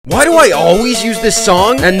Why do I always use this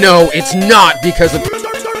song? And no, it's not because of...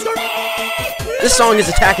 This song is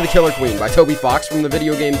Attack of the Killer Queen by Toby Fox from the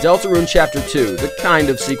video game Deltarune Chapter 2, the kind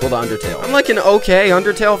of sequel to Undertale. I'm like an okay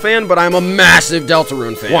Undertale fan, but I'm a massive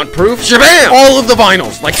Deltarune fan. Want proof? Shabam! All of the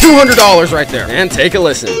vinyls, like $200 right there. And take a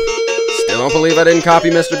listen. Still don't believe I didn't copy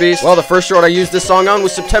Mr. Beast? Well, the first short I used this song on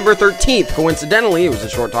was September 13th. Coincidentally, it was a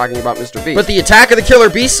short talking about Mr. Beast. But the Attack of the Killer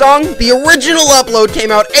Beast song, the original upload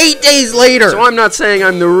came out 8 days later! So I'm not saying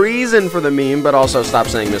I'm the reason for the meme, but also stop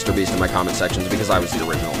saying Mr. Beast in my comment sections because I was the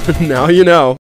original. Now you know.